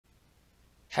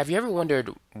Have you ever wondered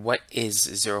what is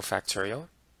 0 factorial?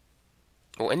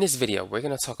 Well, in this video, we're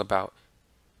going to talk about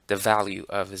the value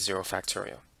of 0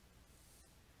 factorial.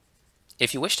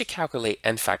 If you wish to calculate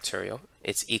n factorial,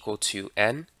 it's equal to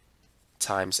n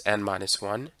times n minus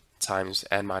 1 times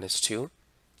n minus 2,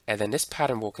 and then this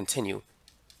pattern will continue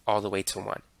all the way to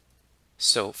 1.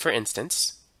 So, for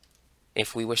instance,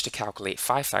 if we wish to calculate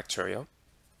 5 factorial,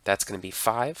 that's going to be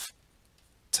 5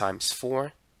 times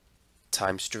 4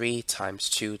 times 3 times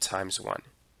 2 times 1.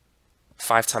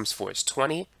 5 times 4 is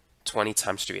 20, 20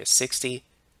 times 3 is 60,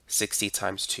 60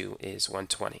 times 2 is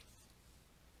 120.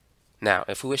 Now,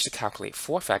 if we wish to calculate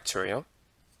 4 factorial,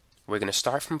 we're going to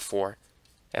start from 4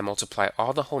 and multiply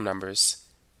all the whole numbers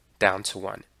down to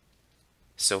 1.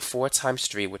 So 4 times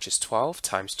 3, which is 12,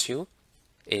 times 2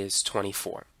 is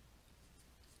 24.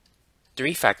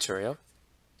 3 factorial,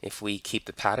 if we keep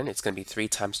the pattern, it's going to be 3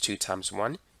 times 2 times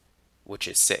 1, which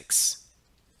is 6.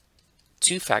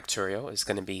 2 factorial is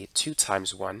going to be 2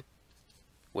 times 1,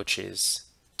 which is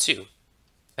 2.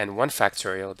 And 1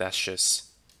 factorial, that's just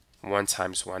 1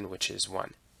 times 1, which is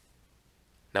 1.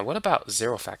 Now what about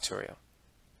 0 factorial?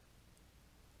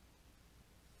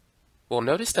 Well,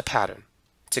 notice the pattern.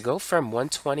 To go from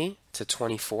 120 to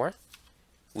 24,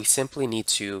 we simply need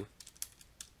to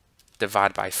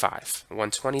divide by 5.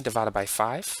 120 divided by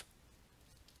 5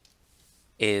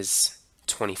 is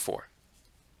 24.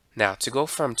 Now, to go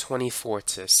from 24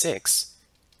 to 6,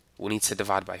 we need to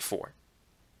divide by 4.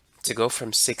 To go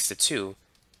from 6 to 2,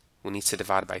 we need to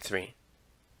divide by 3.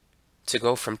 To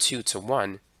go from 2 to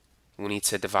 1, we need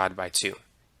to divide by 2.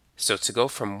 So to go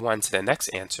from 1 to the next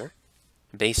answer,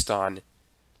 based on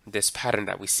this pattern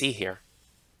that we see here,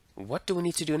 what do we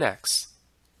need to do next?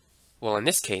 Well, in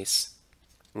this case,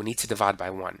 we need to divide by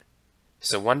 1.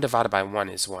 So 1 divided by 1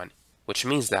 is 1, which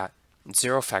means that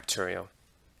 0 factorial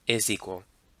is equal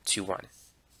to 1.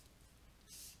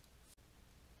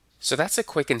 So that's a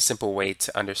quick and simple way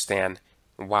to understand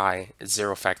why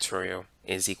 0 factorial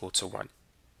is equal to 1.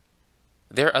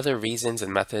 There are other reasons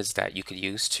and methods that you could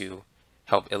use to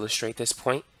help illustrate this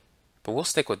point, but we'll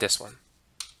stick with this one.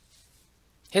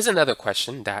 Here's another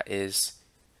question that is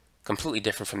completely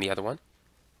different from the other one.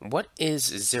 What is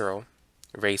 0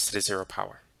 raised to the 0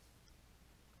 power?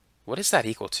 What is that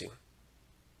equal to?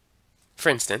 For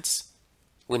instance,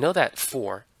 we know that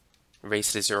 4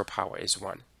 raised to the 0 power is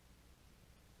 1.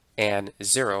 And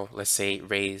 0, let's say,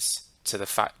 raised to the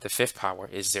 5th power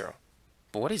is 0.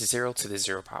 But what is 0 to the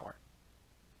 0 power?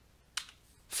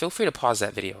 Feel free to pause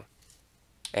that video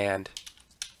and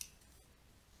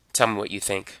tell me what you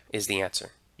think is the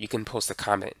answer. You can post a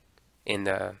comment in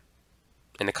the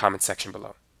comment section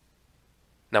below.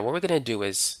 Now what we're going to do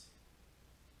is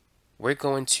we're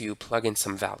going to plug in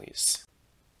some values.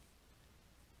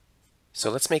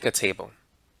 So let's make a table.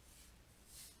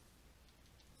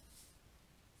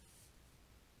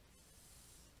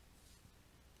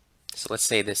 So let's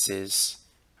say this is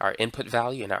our input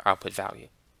value and our output value.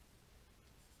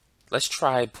 Let's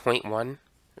try 0.1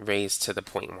 raised to the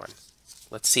 0.1.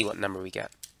 Let's see what number we get.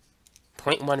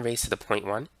 0.1 raised to the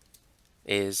 0.1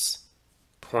 is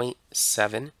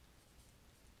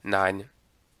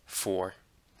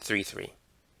 0.79433.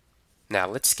 Now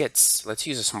let's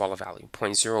use a smaller value,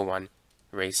 0.01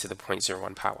 raised to the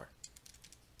 0.01 power.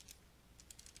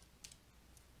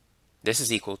 This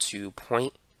is equal to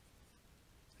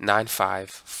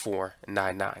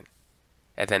 0.95499.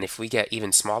 And then if we get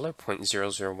even smaller,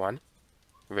 0.001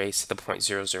 raised to the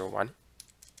 0.001,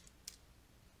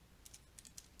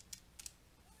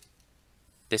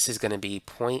 this is going to be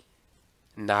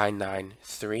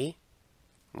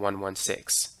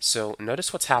 0.993116. So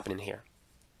notice what's happening here.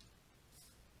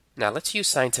 Now let's use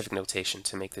scientific notation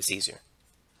to make this easier.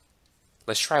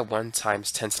 Let's try 1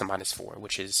 times 10 to the minus 4,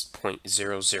 which is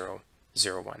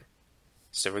 0.0001.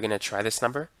 So we're going to try this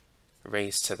number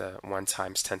raised to the 1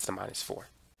 times 10 to the minus 4.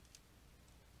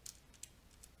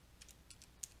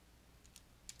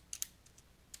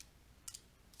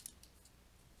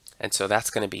 And so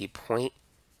that's going to be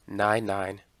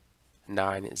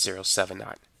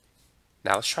 0.999079.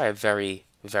 Now let's try a very,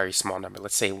 very small number.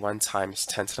 Let's say 1 times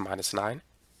 10 to the minus 9.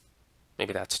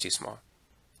 Maybe that's too small.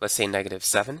 Let's say negative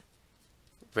 7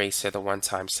 raised to the 1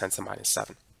 times 10 to the minus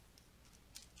 7.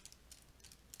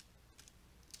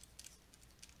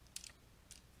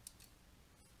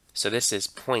 So this is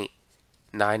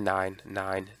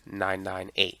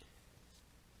 0.999998.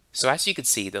 So as you can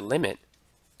see, the limit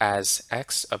as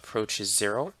x approaches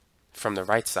 0 from the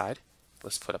right side,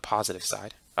 let's put a positive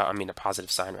sign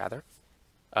rather,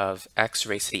 of x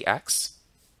raised to the x,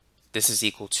 this is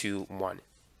equal to 1.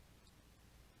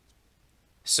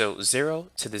 So 0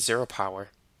 to the 0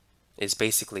 power is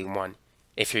basically 1.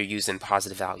 if you're using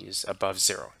positive values above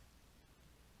 0.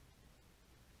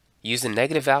 Using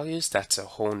negative values, that's a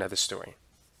whole nother story.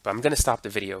 But I'm going to stop the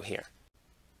video here.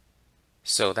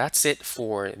 So that's it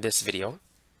for this video.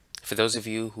 For those of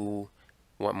you who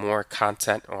want more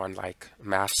content on like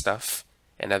math stuff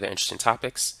and other interesting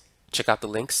topics, check out the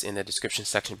links in the description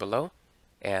section below.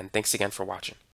 And thanks again for watching.